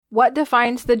What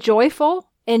defines the joyful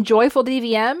in joyful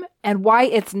DVM and why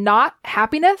it's not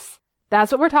happiness?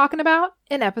 That's what we're talking about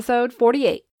in episode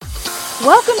 48.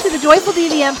 Welcome to the Joyful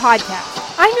DVM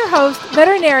podcast. I'm your host,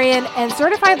 veterinarian and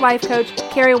certified life coach,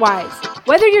 Carrie Wise.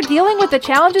 Whether you're dealing with the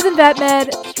challenges in vet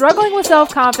med, struggling with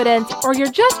self-confidence, or you're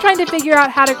just trying to figure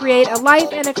out how to create a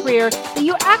life and a career that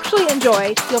you actually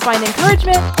enjoy, you'll find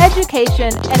encouragement,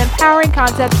 education, and empowering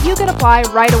concepts you can apply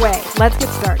right away. Let's get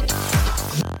started.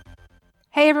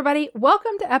 Hey everybody,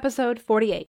 welcome to episode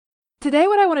 48. Today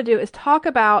what I want to do is talk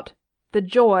about the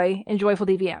joy in joyful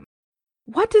DVM.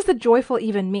 What does the joyful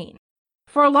even mean?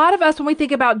 For a lot of us, when we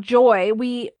think about joy,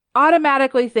 we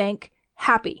automatically think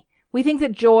happy. We think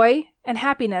that joy and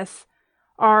happiness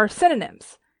are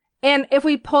synonyms. And if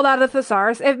we pulled out a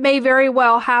thesaurus, it may very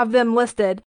well have them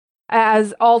listed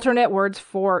as alternate words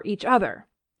for each other.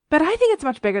 But I think it's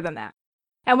much bigger than that.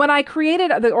 And when I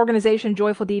created the organization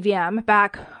Joyful DVM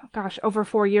back, over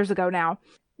 4 years ago now,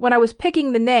 when I was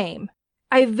picking the name,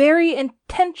 I very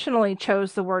intentionally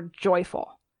chose the word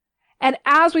joyful. And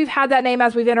as we've had that name,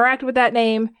 as we've interacted with that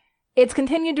name, it's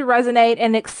continued to resonate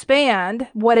and expand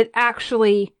what it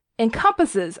actually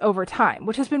encompasses over time,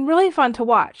 which has been really fun to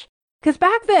watch. Because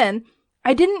back then,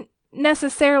 I didn't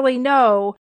necessarily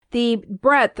know the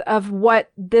breadth of what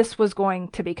this was going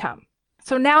to become.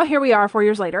 So now here we are 4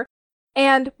 years later,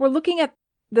 and we're looking at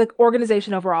the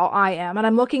organization overall, and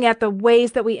I'm looking at the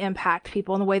ways that we impact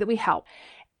people and the way that we help.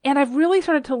 And I've really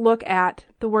started to look at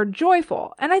the word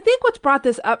joyful. And I think what's brought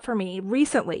this up for me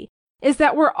recently is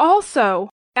that we're also,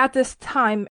 at this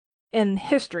time in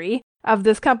history of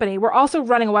this company, we're also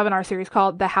running a webinar series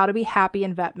called the How to Be Happy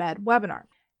in Vet Med webinar.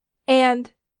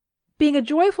 And being a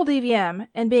joyful DVM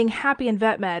and being happy in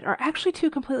vet med are actually two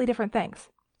completely different things.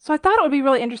 So I thought it would be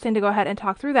really interesting to go ahead and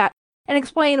talk through that and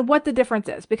explain what the difference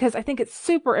is, because I think it's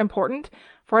super important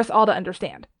for us all to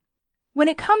understand. When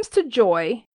it comes to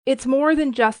joy, it's more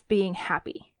than just being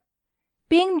happy.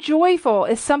 Being joyful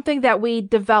is something that we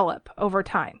develop over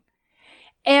time.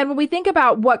 And when we think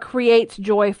about what creates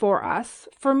joy for us,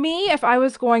 for me, if I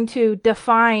was going to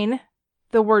define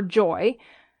the word joy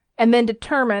and then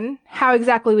determine how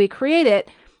exactly we create it,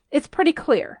 it's pretty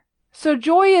clear. So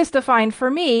joy is defined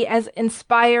for me as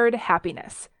inspired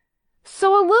happiness.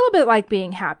 So a little bit like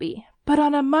being happy, but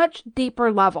on a much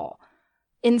deeper level,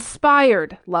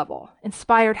 inspired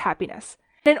happiness.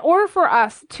 In order for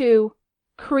us to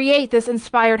create this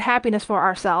inspired happiness for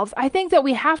ourselves, I think that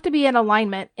we have to be in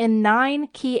alignment in 9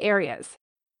 key areas.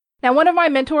 Now, one of my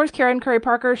mentors, Karen Curry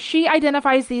Parker, she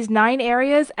identifies these 9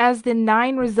 areas as the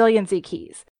 9 resiliency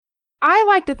keys. I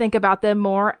like to think about them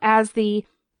more as the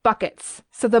buckets.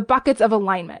 So the buckets of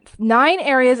alignment. 9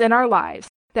 areas in our lives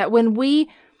that when we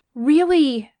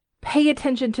really pay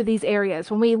attention to these areas,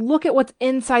 when we look at what's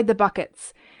inside the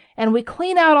buckets and we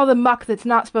clean out all the muck that's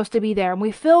not supposed to be there and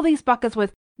we fill these buckets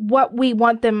with what we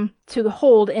want them to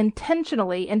hold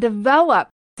intentionally and develop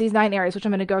these 9 areas, which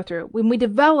I'm going to go through. When we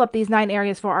develop these 9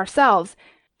 areas for ourselves,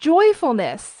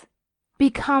 joyfulness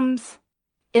becomes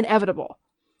inevitable.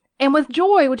 And with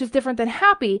joy, which is different than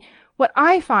happy, what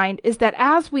I find is that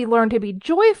as we learn to be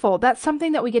joyful, that's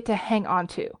something that we get to hang on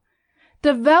to.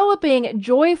 Developing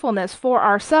joyfulness for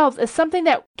ourselves is something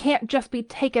that can't just be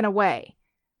taken away.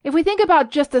 If we think about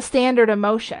just a standard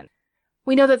emotion,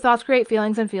 we know that thoughts create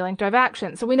feelings and feelings drive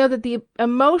action. So we know that the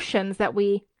emotions that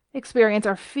we experience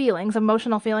are feelings.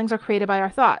 Emotional feelings are created by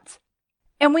our thoughts.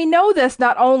 And we know this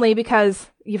not only because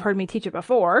you've heard me teach it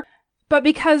before, but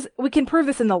because we can prove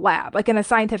this in the lab, like in a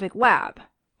scientific lab.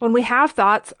 When we have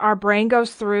thoughts, our brain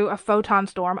goes through a photon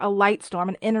storm, a light storm,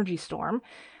 an energy storm,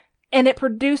 and it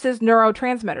produces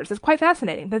neurotransmitters. It's quite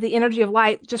fascinating that the energy of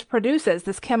light just produces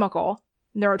this chemical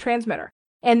neurotransmitter.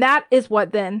 And that is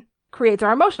what then creates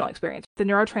our emotional experience. The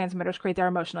neurotransmitters create our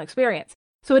emotional experience.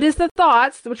 So it is the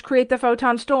thoughts which create the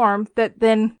photon storm that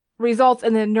then results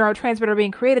in the neurotransmitter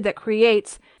being created that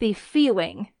creates the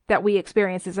feeling that we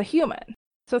experience as a human.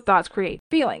 So thoughts create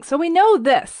feelings. So we know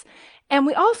this. And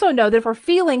we also know that if we're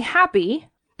feeling happy,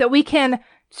 that we can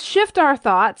shift our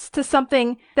thoughts to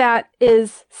something that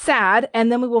is sad, and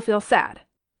then we will feel sad.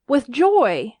 With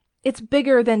joy, it's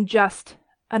bigger than just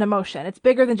an emotion. It's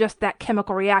bigger than just that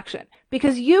chemical reaction,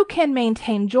 because you can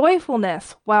maintain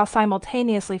joyfulness while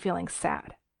simultaneously feeling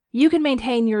sad. You can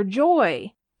maintain your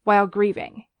joy while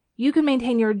grieving. You can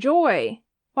maintain your joy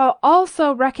while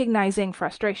also recognizing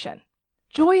frustration.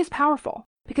 Joy is powerful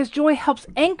because joy helps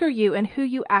anchor you in who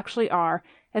you actually are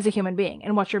as a human being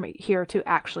and what you're here to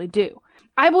actually do.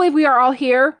 I believe we are all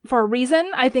here for a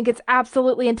reason. I think it's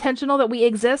absolutely intentional that we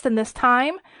exist in this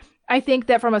time. I think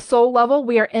that from a soul level,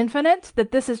 we are infinite,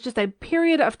 that this is just a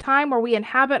period of time where we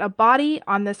inhabit a body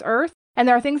on this earth And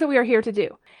there are things that we are here to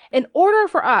do. In order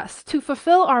for us to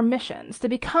fulfill our missions, to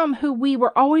become who we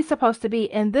were always supposed to be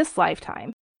in this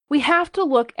lifetime, we have to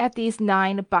look at these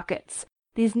 9 buckets.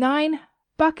 These 9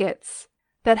 buckets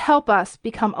that help us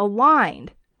become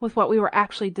aligned with what we were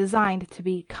actually designed to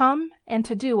become and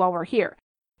to do while we're here.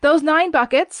 Those 9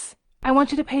 buckets, I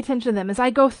want you to pay attention to them as I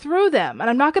go through them. And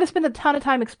I'm not going to spend a ton of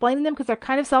time explaining them because they're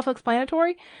kind of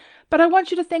self-explanatory, but I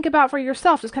want you to think about for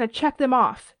yourself, just kind of check them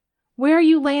off. Where are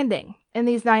you landing in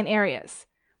these 9 areas?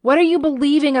 What are you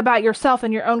believing about yourself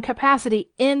and your own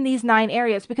capacity in these 9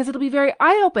 areas? Because it'll be very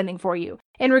eye-opening for you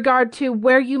in regard to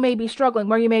where you may be struggling,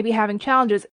 where you may be having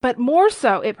challenges. But more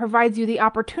so, it provides you the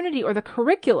opportunity or the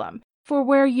curriculum for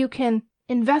where you can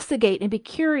investigate and be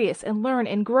curious and learn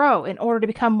and grow in order to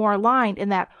become more aligned in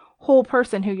that whole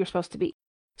person who you're supposed to be.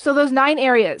 So those 9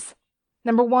 areas.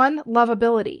 Number 1,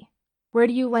 lovability. Where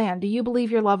do you land? Do you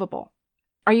believe you're lovable?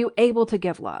 Are you able to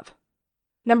give love?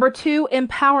 Number 2,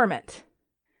 empowerment.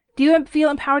 Do you feel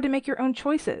empowered to make your own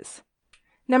choices?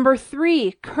 Number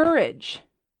 3, courage.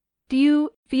 Do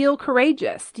you feel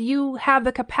courageous? Do you have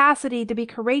the capacity to be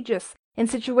courageous in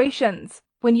situations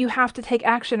when you have to take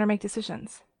action or make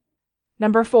decisions?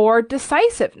 Number 4,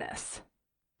 decisiveness.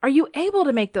 Are you able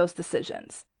to make those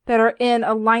decisions that are in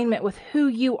alignment with who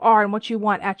you are and what you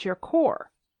want at your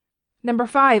core? Number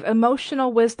 5,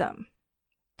 emotional wisdom.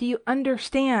 Do you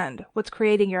understand what's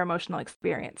creating your emotional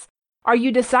experience? Are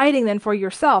you deciding then for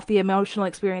yourself the emotional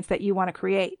experience that you want to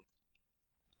create?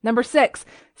 Number 6,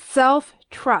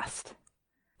 self-trust.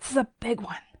 This is a big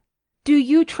one. Do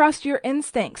you trust your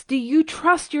instincts? Do you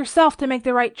trust yourself to make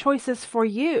the right choices for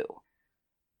you?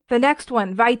 The next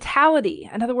one, vitality.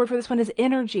 Another word for this one is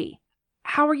energy.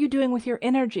 How are you doing with your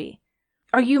energy?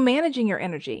 Are you managing your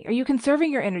energy? Are you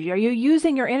conserving your energy? Are you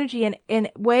using your energy in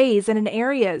ways and in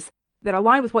areas that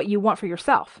align with what you want for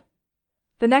yourself?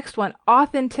 The next one,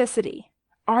 authenticity.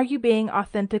 Are you being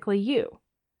authentically you?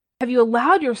 Have you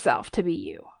allowed yourself to be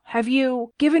you? Have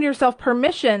you given yourself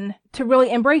permission to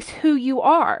really embrace who you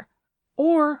are?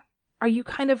 Or are you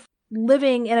kind of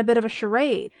living in a bit of a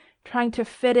charade, trying to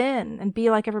fit in and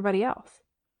be like everybody else?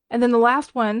 And then the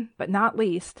last one, but not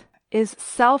least, is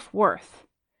self-worth.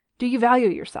 Do you value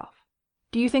yourself?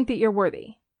 Do you think that you're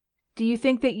worthy? Do you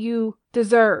think that you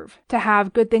deserve to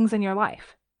have good things in your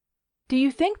life? Do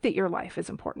you think that your life is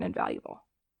important and valuable?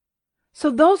 So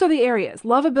those are the areas: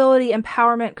 lovability,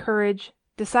 empowerment, courage,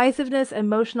 decisiveness,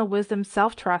 emotional wisdom,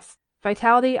 self-trust,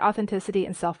 vitality, authenticity,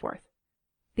 and self-worth.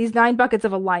 These 9 buckets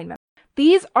of alignment.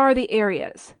 These are the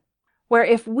areas where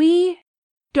if we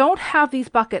don't have these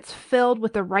buckets filled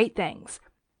with the right things,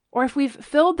 or if we've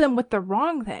filled them with the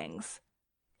wrong things,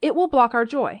 it will block our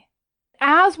joy.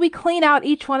 As we clean out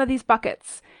each one of these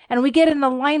buckets and we get in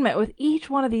alignment with each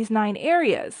one of these 9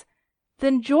 areas,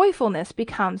 then joyfulness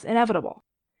becomes inevitable.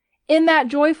 In that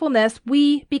joyfulness,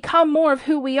 we become more of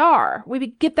who we are. We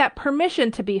get that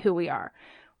permission to be who we are.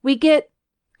 We get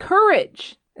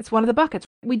courage. It's one of the buckets.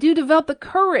 We do develop the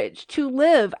courage to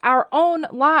live our own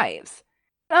lives.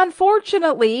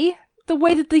 Unfortunately, the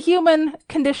way that the human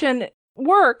condition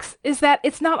works is that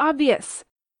it's not obvious.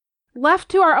 Left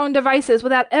to our own devices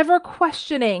without ever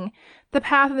questioning the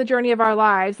path and the journey of our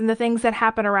lives and the things that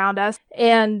happen around us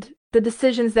and the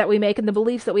decisions that we make and the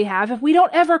beliefs that we have, if we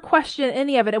don't ever question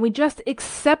any of it and we just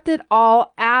accept it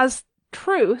all as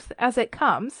truth as it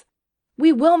comes,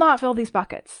 we will not fill these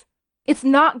buckets. It's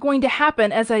not going to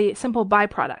happen as a simple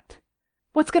byproduct.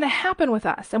 What's going to happen with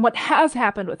us, and what has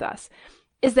happened with us,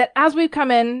 is that as we've come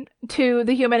into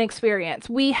the human experience,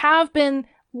 we have been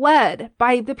led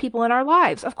by the people in our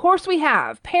lives. Of course we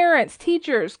have. Parents,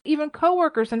 teachers, even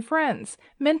coworkers and friends,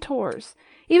 mentors,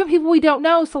 even people we don't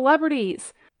know,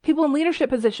 celebrities, people in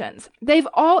leadership positions. They've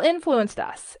all influenced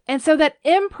us. And so that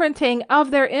imprinting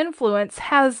of their influence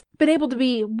has been able to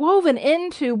be woven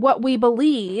into what we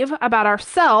believe about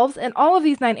ourselves in all of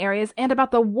these 9 areas and about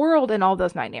the world in all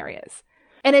those 9 areas.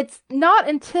 And it's not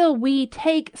until we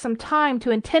take some time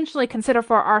to intentionally consider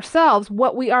for ourselves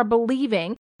what we are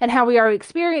believing and how we are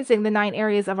experiencing the 9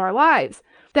 areas of our lives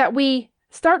that we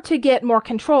start to get more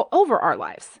control over our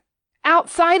lives.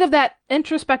 Outside of that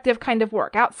introspective kind of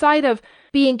work, outside of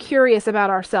being curious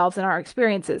about ourselves and our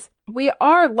experiences, we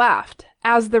are left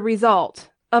as the result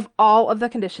of all of the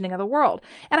conditioning of the world.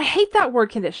 And I hate that word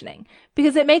conditioning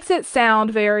because it makes it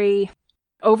sound very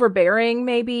overbearing,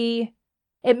 maybe.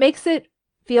 It makes it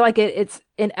feel like it's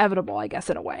inevitable, I guess,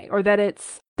 in a way, or that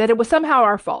it was somehow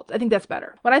our fault. I think that's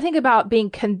better. When I think about being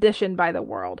conditioned by the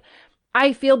world,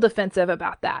 I feel defensive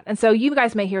about that. And so you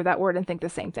guys may hear that word and think the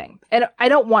same thing. And I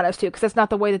don't want us to, because that's not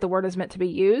the way that the word is meant to be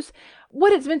used.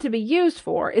 What it's meant to be used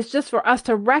for is just for us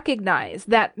to recognize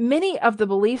that many of the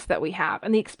beliefs that we have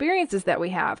and the experiences that we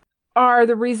have are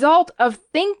the result of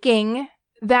thinking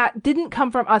that didn't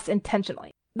come from us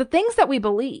intentionally. The things that we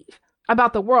believe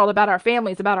about the world, about our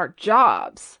families, about our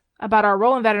jobs, about our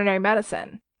role in veterinary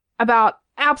medicine, about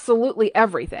absolutely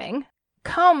everything,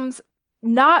 comes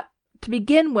not to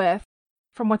begin with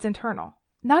from what's internal,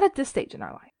 not at this stage in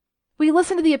our life. We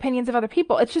listen to the opinions of other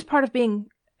people. It's just part of being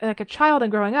like a child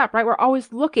and growing up, right? We're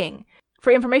always looking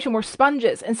for information. We're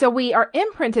sponges. And so we are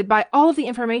imprinted by all of the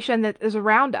information that is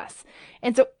around us.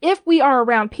 And so if we are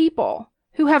around people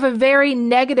who have a very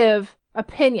negative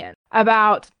opinion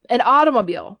about an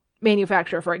automobile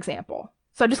manufacturer, for example.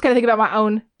 So I'm just kind of think about my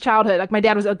own childhood. Like my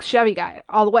dad was a Chevy guy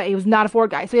all the way. He was not a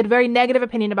Ford guy. So he had a very negative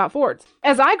opinion about Fords.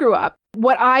 As I grew up,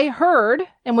 what I heard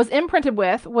and was imprinted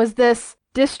with was this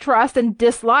distrust and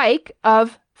dislike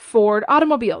of Ford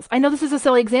automobiles. I know this is a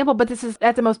silly example, but this is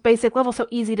at the most basic level, so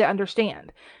easy to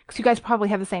understand because you guys probably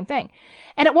have the same thing.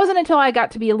 And it wasn't until I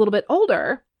got to be a little bit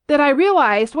older that I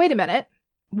realized, wait a minute,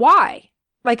 why?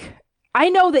 Like, I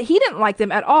know that he didn't like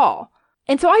them at all.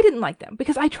 And so I didn't like them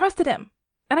because I trusted him.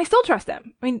 And I still trust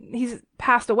him. I mean, he's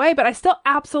passed away, but I still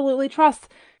absolutely trust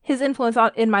his influence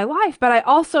in my life. But I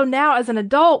also now as an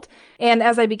adult and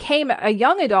as I became a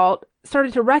young adult,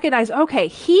 started to recognize, okay,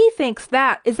 he thinks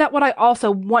that. Is that what I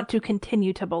also want to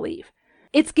continue to believe?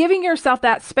 It's giving yourself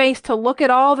that space to look at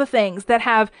all the things that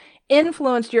have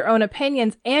influenced your own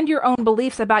opinions and your own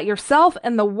beliefs about yourself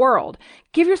and the world.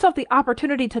 Give yourself the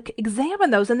opportunity to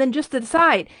examine those and then just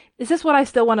decide, is this what I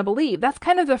still want to believe? That's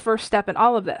kind of the first step in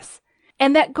all of this.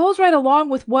 And that goes right along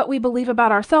with what we believe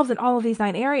about ourselves in all of these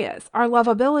 9 areas. Our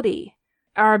lovability,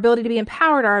 our ability to be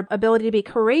empowered, our ability to be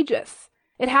courageous.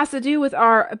 It has to do with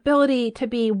our ability to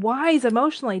be wise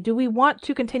emotionally. Do we want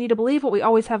to continue to believe what we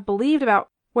always have believed about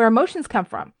where emotions come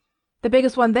from? The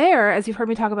biggest one there, as you've heard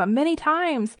me talk about many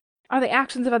times, are the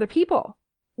actions of other people.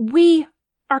 We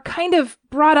are kind of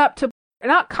brought up to,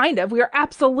 not kind of, we are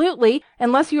absolutely,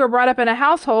 unless you are brought up in a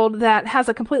household that has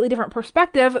a completely different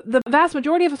perspective, the vast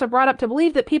majority of us are brought up to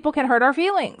believe that people can hurt our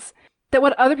feelings, that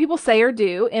what other people say or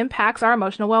do impacts our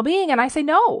emotional well-being. And I say,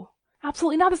 no,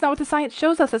 absolutely not. That's not what the science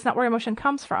shows us. That's not where emotion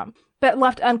comes from. But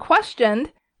left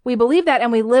unquestioned, we believe that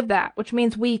and we live that, which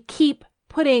means we keep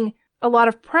putting a lot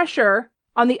of pressure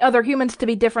on the other humans to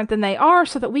be different than they are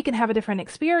so that we can have a different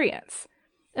experience.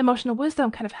 Emotional wisdom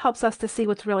kind of helps us to see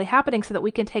what's really happening so that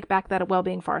we can take back that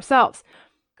well-being for ourselves.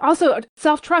 Also,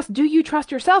 self-trust. Do you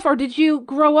trust yourself, or did you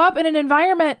grow up in an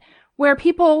environment where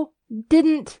people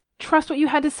didn't trust what you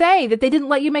had to say, that they didn't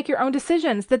let you make your own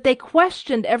decisions, that they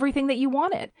questioned everything that you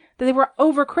wanted, that they were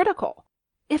overcritical?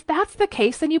 If that's the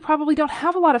case, then you probably don't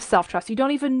have a lot of self-trust. You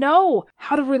don't even know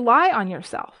how to rely on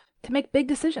yourself to make big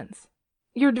decisions.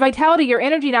 Your vitality, your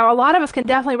energy. Now, a lot of us can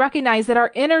definitely recognize that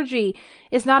our energy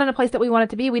is not in a place that we want it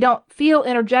to be. We don't feel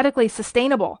energetically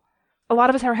sustainable. A lot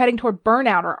of us are heading toward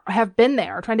burnout or have been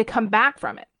there or trying to come back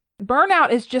from it.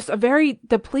 Burnout is just a very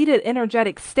depleted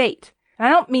energetic state. And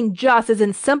I don't mean just as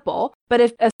in simple, but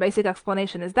if a basic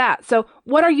explanation is that. So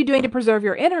what are you doing to preserve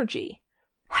your energy?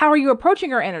 How are you approaching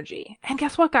your energy? And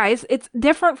guess what, guys? It's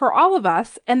different for all of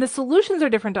us, and the solutions are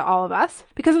different to all of us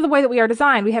because of the way that we are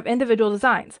designed. We have individual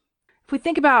designs. If we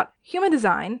think about human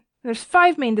design, there's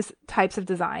 5 main types of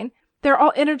design. They're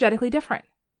all energetically different.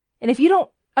 And if you don't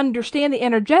understand the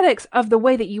energetics of the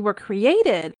way that you were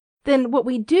created, then what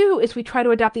we do is we try to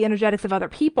adapt the energetics of other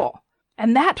people.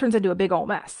 And that turns into a big old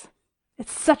mess.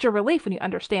 It's such a relief when you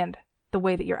understand the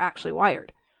way that you're actually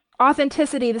wired.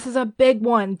 Authenticity, this is a big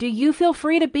one. Do you feel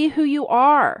free to be who you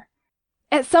are?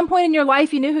 At some point in your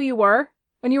life, you knew who you were.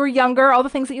 When you were younger, all the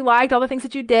things that you liked, all the things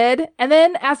that you did. And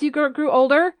then as you grew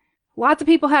older, lots of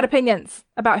people had opinions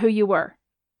about who you were,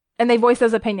 and they voiced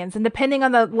those opinions. And depending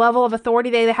on the level of authority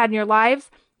they had in your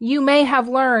lives, you may have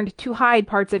learned to hide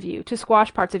parts of you, to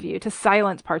squash parts of you, to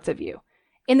silence parts of you.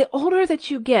 And the older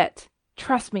that you get,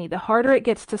 trust me, the harder it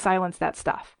gets to silence that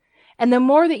stuff. And the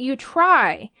more that you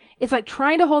try, it's like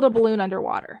trying to hold a balloon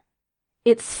underwater.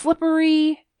 It's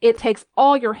slippery. It takes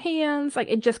all your hands. Like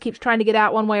it just keeps trying to get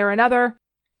out one way or another.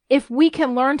 If we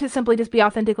can learn to simply just be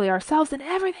authentically ourselves, then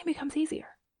everything becomes easier.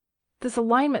 This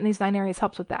alignment in these 9 areas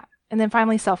helps with that. And then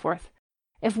finally, self-worth.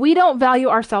 If we don't value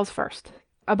ourselves first,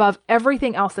 above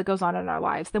everything else that goes on in our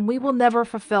lives, then we will never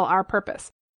fulfill our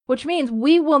purpose, which means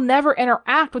we will never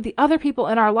interact with the other people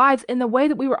in our lives in the way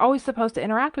that we were always supposed to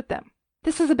interact with them.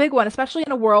 This is a big one, especially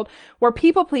in a world where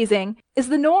people-pleasing is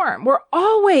the norm. We're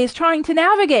always trying to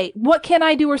navigate what can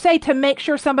I do or say to make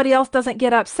sure somebody else doesn't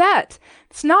get upset.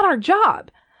 It's not our job.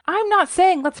 I'm not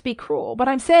saying let's be cruel, but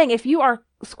I'm saying if you are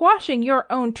squashing your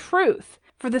own truth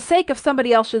for the sake of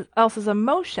somebody else's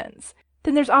emotions,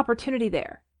 then there's opportunity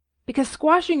there. Because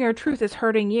squashing your truth is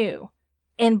hurting you.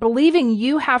 And believing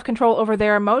you have control over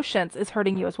their emotions is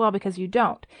hurting you as well because you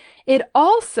don't. It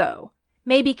also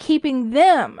may be keeping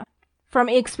them from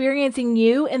experiencing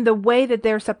you in the way that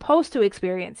they're supposed to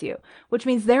experience you, which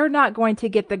means they're not going to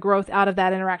get the growth out of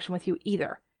that interaction with you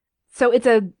either. So it's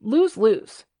a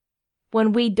lose-lose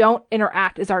when we don't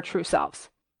interact as our true selves.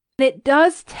 And it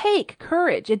does take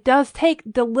courage. It does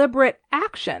take deliberate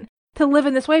action to live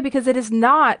in this way because it is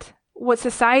not what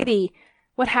society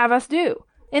would have us do.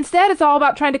 Instead, it's all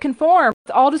about trying to conform.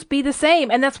 It's all just be the same.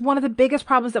 And that's one of the biggest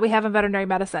problems that we have in veterinary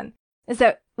medicine is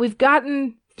that we've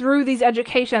gotten through these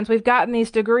educations, we've gotten these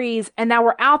degrees, and now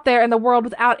we're out there in the world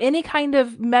without any kind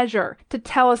of measure to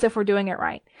tell us if we're doing it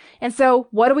right. And so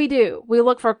what do? We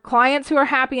look for clients who are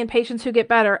happy and patients who get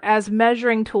better as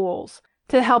measuring tools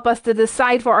to help us to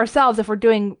decide for ourselves if we're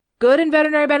doing good in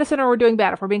veterinary medicine or we're doing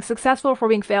bad, if we're being successful, if we're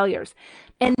being failures.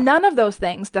 And none of those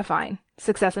things define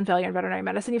success and failure in veterinary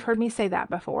medicine. You've heard me say that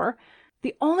before.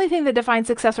 The only thing that defines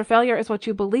success or failure is what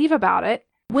you believe about it.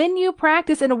 When you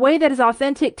practice in a way that is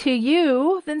authentic to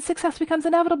you, then success becomes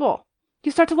inevitable.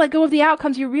 You start to let go of the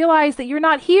outcomes. You realize that you're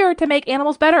not here to make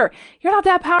animals better. You're not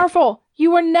that powerful.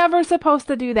 You were never supposed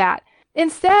to do that.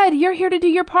 Instead, you're here to do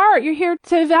your part. You're here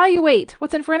to evaluate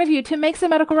what's in front of you, to make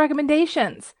some medical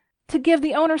recommendations, to give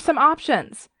the owner some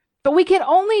options. But we can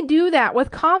only do that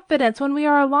with confidence when we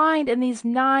are aligned in these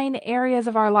 9 areas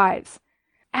of our lives.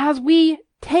 As we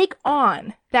take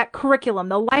on that curriculum,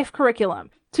 the life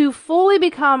curriculum, to fully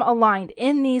become aligned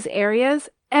in these areas,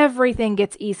 everything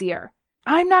gets easier.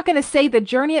 I'm not going to say the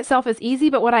journey itself is easy,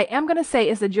 but what I am going to say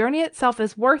is the journey itself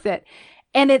is worth it.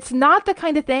 And it's not the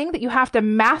kind of thing that you have to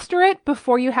master it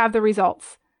before you have the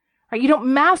results. Right? You don't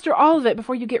master all of it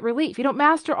before you get relief. You don't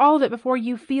master all of it before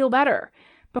you feel better,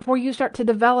 before you start to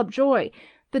develop joy.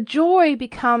 The joy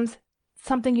becomes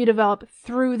something you develop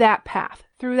through that path,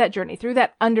 through that journey, through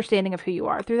that understanding of who you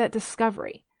are, through that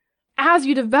discovery. As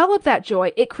you develop that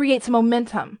joy, it creates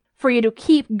momentum for you to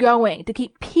keep going, to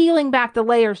keep peeling back the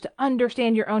layers, to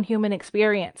understand your own human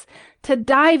experience, to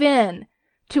dive in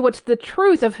to what's the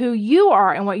truth of who you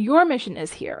are and what your mission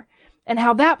is here, and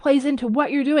how that plays into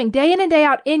what you're doing day in and day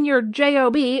out in your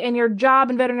job, in your job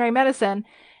in veterinary medicine,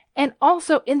 and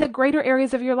also in the greater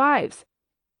areas of your lives.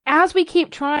 As we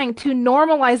keep trying to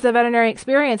normalize the veterinary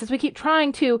experience, as we keep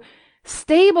trying to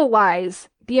stabilize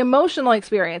the emotional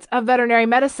experience of veterinary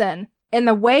medicine in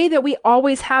the way that we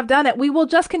always have done it, we will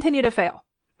just continue to fail.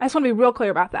 I just want to be real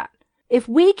clear about that. If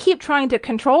we keep trying to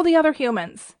control the other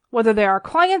humans, whether they're our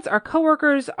clients, our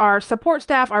coworkers, our support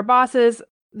staff, our bosses,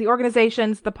 the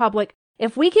organizations, the public,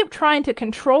 if we keep trying to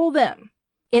control them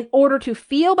in order to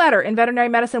feel better in veterinary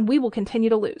medicine, we will continue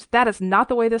to lose. That is not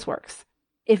the way this works.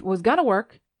 If it was going to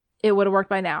work, it would have worked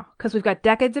by now, because we've got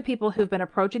decades of people who've been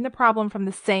approaching the problem from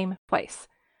the same place.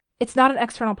 It's not an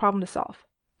external problem to solve.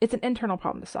 It's an internal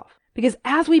problem to solve. Because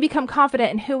as we become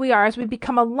confident in who we are, as we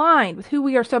become aligned with who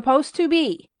we are supposed to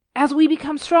be, as we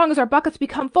become strong, as our buckets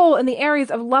become full in the areas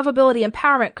of lovability,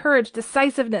 empowerment, courage,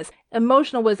 decisiveness,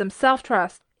 emotional wisdom,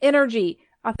 self-trust, energy,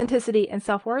 authenticity, and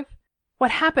self-worth,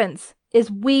 what happens is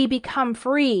we become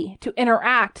free to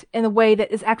interact in a way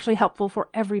that is actually helpful for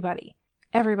everybody.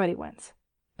 Everybody wins.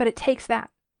 But it takes that.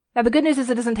 Now, the good news is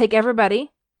it doesn't take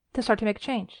everybody to start to make a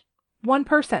change. One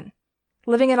person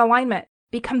living in alignment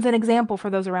becomes an example for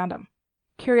those around them.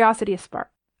 Curiosity is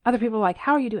sparked. Other people are like,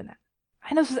 how are you doing that?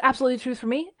 I know this is absolutely the truth for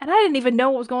me, and I didn't even know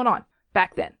what was going on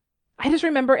back then. I just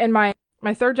remember in my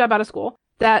 3rd job out of school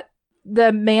that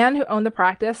the man who owned the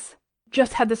practice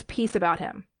just had this piece about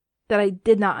him that I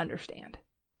did not understand.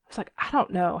 I was like, I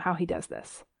don't know how he does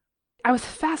this. I was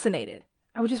fascinated.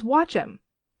 I would just watch him.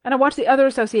 And I watched the other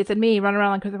associates and me run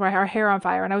around like with our hair on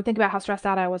fire, and I would think about how stressed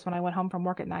out I was when I went home from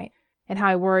work at night, and how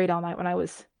I worried all night when I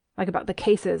was like about the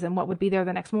cases and what would be there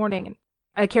the next morning. And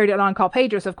I carried an on-call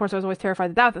pager, so of course I was always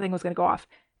terrified that the thing was going to go off.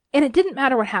 And it didn't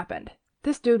matter what happened.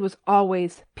 This dude was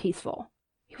always peaceful.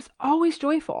 He was always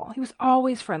joyful. He was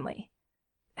always friendly.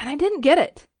 And I didn't get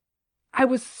it. I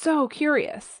was so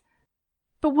curious.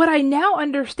 But what I now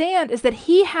understand is that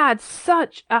he had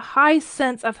such a high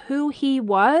sense of who he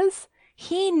was.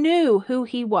 He knew who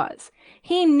he was.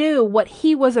 He knew what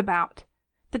he was about,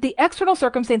 that the external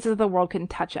circumstances of the world couldn't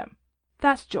touch him.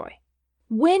 That's joy.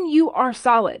 When you are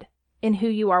solid in who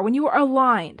you are, when you are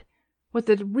aligned with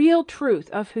the real truth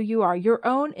of who you are, your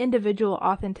own individual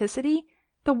authenticity,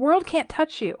 the world can't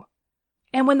touch you.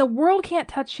 And when the world can't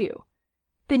touch you,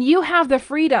 then you have the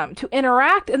freedom to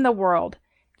interact in the world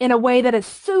in a way that is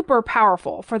super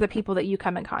powerful for the people that you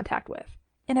come in contact with.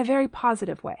 in a very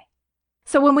positive way.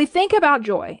 So when we think about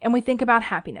joy and we think about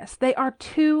happiness, they are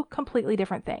two completely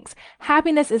different things.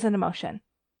 Happiness is an emotion.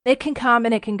 It can come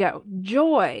and it can go.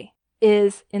 Joy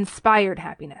is inspired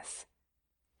happiness.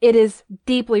 It is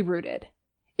deeply rooted.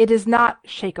 It is not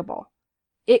shakeable.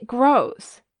 It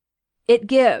grows. It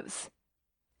gives.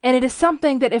 And it is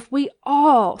something that if we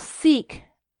all seek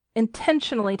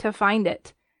intentionally to find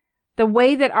it, the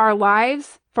way that our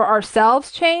lives for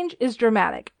ourselves change is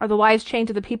dramatic. Or the lives change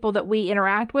of the people that we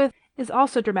interact with is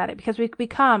also dramatic, because we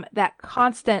become that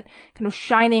constant kind of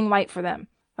shining light for them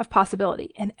of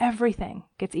possibility, and everything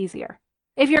gets easier.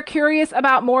 If you're curious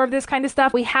about more of this kind of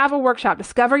stuff, we have a workshop,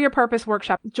 Discover Your Purpose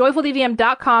workshop,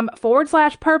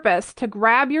 joyfuldvm.com/purpose to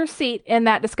grab your seat in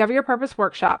that Discover Your Purpose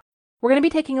workshop. We're going to be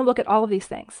taking a look at all of these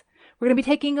things. We're going to be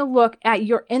taking a look at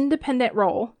your independent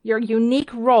role, your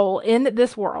unique role in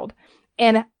this world,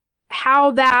 and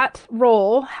how that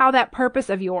role, how that purpose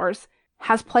of yours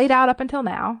has played out up until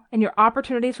now, and your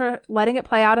opportunities for letting it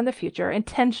play out in the future,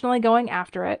 intentionally going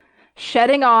after it,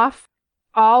 shedding off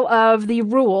all of the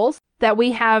rules that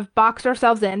we have boxed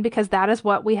ourselves in, because that is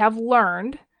what we have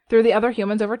learned through the other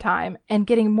humans over time, and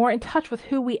getting more in touch with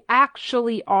who we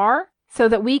actually are so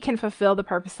that we can fulfill the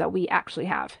purpose that we actually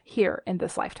have here in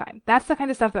this lifetime. That's the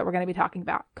kind of stuff that we're going to be talking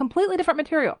about. Completely different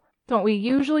material than what we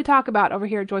usually talk about over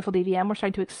here at Joyful DVM. We're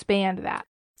trying to expand that.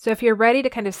 So if you're ready to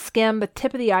kind of skim the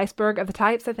tip of the iceberg of the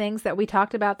types of things that we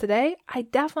talked about today, I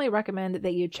definitely recommend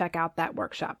that you check out that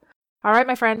workshop. All right,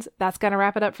 my friends, that's going to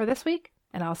wrap it up for this week,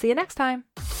 and I'll see you next time.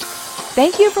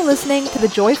 Thank you for listening to the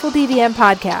Joyful DVM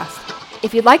podcast.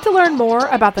 If you'd like to learn more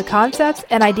about the concepts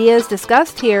and ideas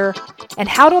discussed here and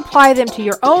how to apply them to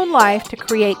your own life to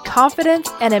create confidence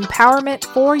and empowerment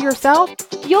for yourself,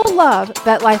 you'll love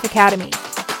Vet Life Academy.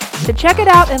 To check it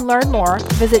out and learn more,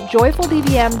 visit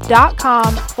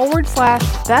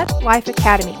joyfuldvm.com/Vet Life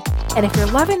Academy. And if you're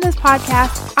loving this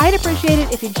podcast, I'd appreciate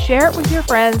it if you'd share it with your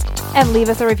friends and leave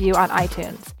us a review on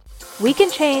iTunes. We can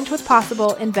change what's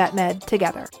possible in vet med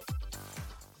together.